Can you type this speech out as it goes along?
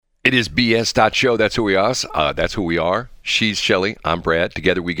It is BS.show. That's who we are. That's who we are. She's Shelly. I'm Brad.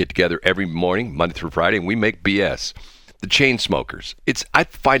 Together we get together every morning, Monday through Friday, and we make BS. The Chainsmokers. I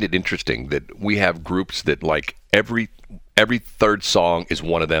find it interesting that we have groups that like every third song is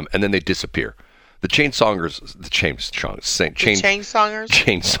one of them, and then they disappear. The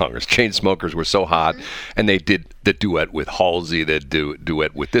Chainsmokers were so hot, and they did the duet with Halsey, the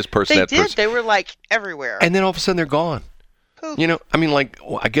duet with this person, that person. They were like everywhere. And then all of a sudden they're gone. Poof. You know, I mean, like,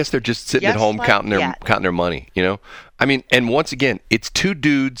 I guess they're just sitting at home counting their money, you know? I mean, and once again, it's two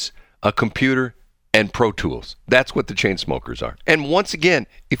dudes, a computer, and Pro Tools. That's what the Chainsmokers are. And once again,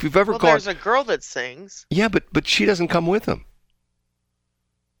 if you've ever gone... there's a girl that sings. Yeah, but she doesn't come with them.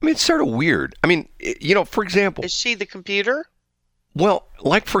 I mean, it's sort of weird. I mean, you know, for example... Is she the computer? Well,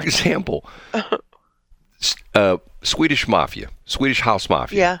 like, for example, Swedish House Mafia,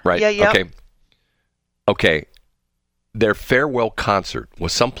 yeah, right? Yeah. Okay. Their farewell concert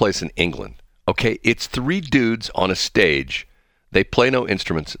was someplace in England. Okay, it's three dudes on a stage. They play no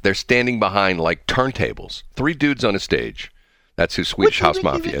instruments. They're standing behind, like, turntables. Three dudes on a stage. That's who Swedish House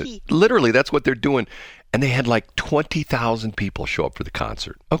Mafia is. Literally, that's what they're doing. And they had like 20,000 people show up for the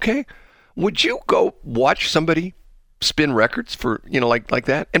concert. Okay? Would you go watch somebody spin records for, you know, like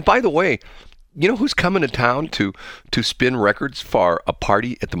that? And by the way, you know who's coming to town to spin records for a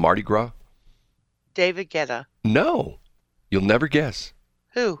party at the Mardi Gras? David Guetta. No. You'll never guess.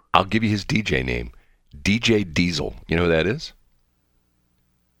 Who? I'll give you his DJ name. DJ Diesel. You know who that is?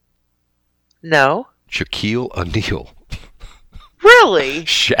 No. Shaquille O'Neal. Really?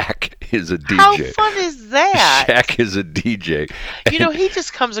 Shaq is a DJ. How fun is that? Shaq is a DJ. You know, he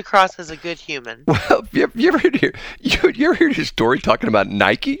just comes across as a good human. Well, you ever heard his story talking about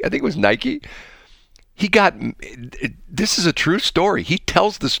Nike? I think it was Nike. This is a true story. He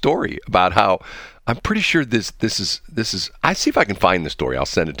tells the story about how, I'm pretty sure this is, I see if I can find the story. I'll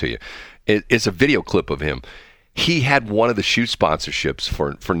send it to you. It's a video clip of him. He had one of the shoe sponsorships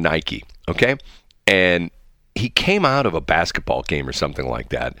for Nike, okay? And he came out of a basketball game or something like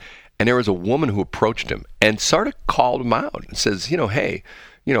that, and there was a woman who approached him and sort of called him out and says, you know, hey,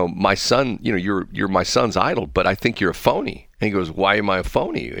 you know, my son, you know, you're my son's idol, but I think you're a phony. And he goes, why am I a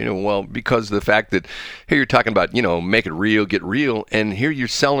phony? You know, well, because of the fact that here you're talking about, you know, make it real, get real, and here you're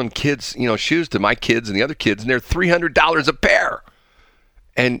selling kids, you know, shoes to my kids and the other kids, and they're $300 a pair.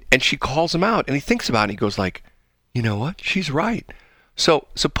 And she calls him out, and he thinks about it, and he goes like, you know what? She's right. So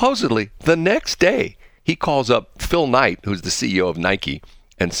supposedly the next day, he calls up Phil Knight, who's the CEO of Nike,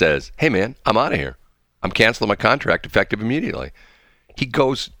 and says, hey, man, I'm out of here. I'm canceling my contract effective immediately. He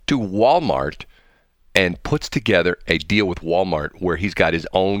goes to Walmart and puts together a deal with Walmart where he's got his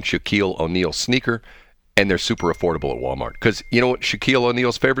own Shaquille O'Neal sneaker, and they're super affordable at Walmart. Because you know what Shaquille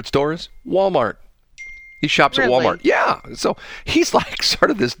O'Neal's favorite store is? Walmart. He shops at Walmart. Yeah. So he's like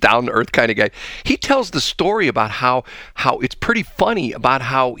sort of this down-to-earth kind of guy. He tells the story about how it's pretty funny about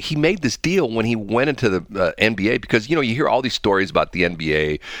how he made this deal when he went into the NBA, because, you know, you hear all these stories about the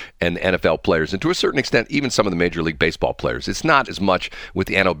NBA and the NFL players, and to a certain extent, even some of the Major League Baseball players. It's not as much with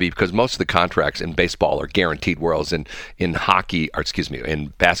the MLB because most of the contracts in baseball are guaranteed, whereas in hockey, or excuse me, in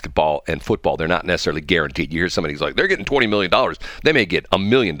basketball and football, they're not necessarily guaranteed. You hear somebody who's like, they're getting $20 million. They may get $1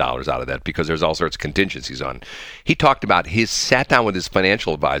 million out of that because there's all sorts of contingencies on. He talked about sat down with his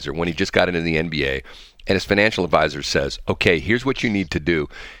financial advisor when he just got into the NBA, and his financial advisor says, okay, here's what you need to do.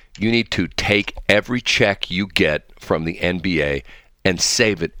 You need to take every check you get from the NBA and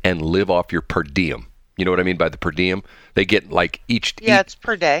save it and live off your per diem. You know what I mean by the per diem? They get like it's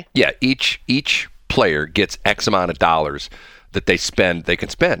per day. Yeah, each player gets X amount of dollars that they can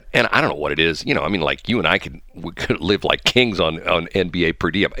spend. And I don't know what it is. You know, I mean, like you and I we could live like kings on NBA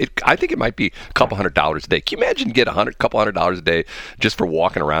per diem. I think it might be a couple $100 a day. Can you imagine get couple $100 a day just for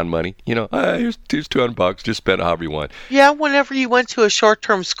walking around money? You know, here's $200, just spend it however you want. Yeah, whenever you went to a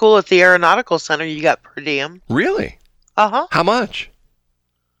short-term school at the Aeronautical Center, you got per diem. Really? Uh-huh. How much?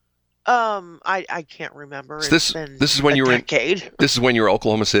 I can't remember. So this is when you were this is when you were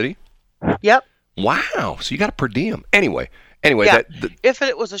Oklahoma City? Yep. Wow. So you got a per diem. Anyway, yeah, if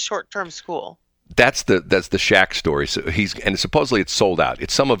it was a short-term school. That's the Shaq story. So and supposedly it's sold out.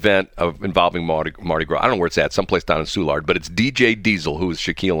 It's some event involving Mardi Gras. I don't know where it's at, someplace down in Soulard, but it's DJ Diesel, who is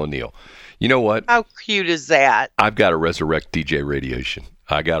Shaquille O'Neal. You know what? How cute is that? I've got to resurrect DJ Radiation.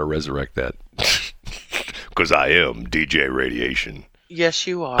 I got to resurrect that because I am DJ Radiation. Yes,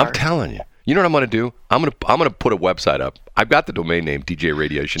 you are. I'm telling you. You know what I'm going to do? I'm going to put a website up. I've got the domain name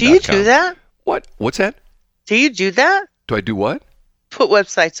DJRadiation.com. Do you do that? What? What's that? Do you do that? Do I do what? Put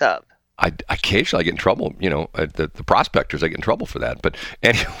websites up. I occasionally get in trouble. You know, the prospectors, I get in trouble for that. But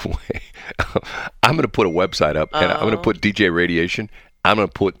anyway, I'm going to put a website up, and I'm going to put DJ Radiation, I'm going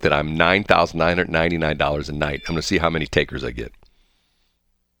to put that I'm $9,999 a night. I'm going to see how many takers I get.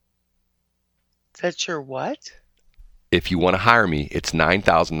 That's your what? If you want to hire me, it's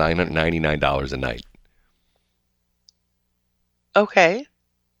 $9,999 a night. Okay.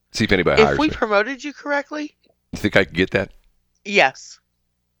 See if anybody hires If we me. promoted you correctly? You think I could get that? Yes.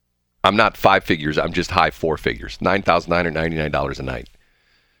 I'm not 5 figures. I'm just high 4 figures. $9,999 a night.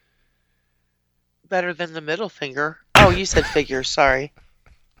 Better than the middle finger. Oh, you said figures. Sorry.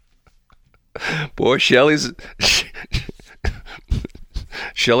 Boy, Shelly's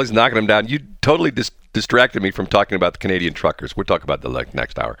knocking them down. You totally distracted me from talking about the Canadian truckers. We'll talk about the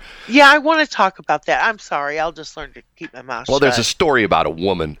next hour. Yeah, I want to talk about that. I'm sorry. I'll just learn to keep my mouth shut. Well, there's a story about a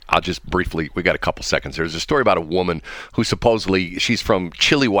woman. I'll just briefly, we got a couple seconds. There's a story about a woman who supposedly, she's from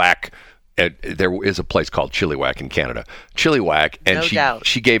Chilliwack. There is a place called Chilliwack in Canada. Chilliwack. And No doubt.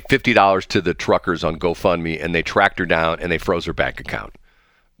 she gave $50 to the truckers on GoFundMe, and they tracked her down, and they froze her bank account.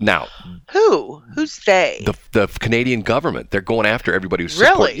 Now, Who? Who's they? the Canadian government, they're going after everybody who's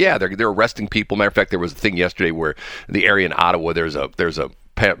support. Really? Yeah, they're arresting people. Matter of fact, there was a thing yesterday where the area in Ottawa,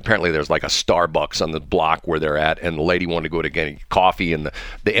 apparently there's like a Starbucks on the block where they're at, and the lady wanted to go to get coffee, and the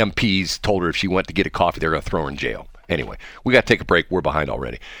MPs told her if she went to get a coffee, they're going to throw her in jail. Anyway, we got to take a break. We're behind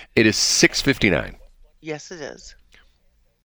already. It is 6:59. Yes, it is.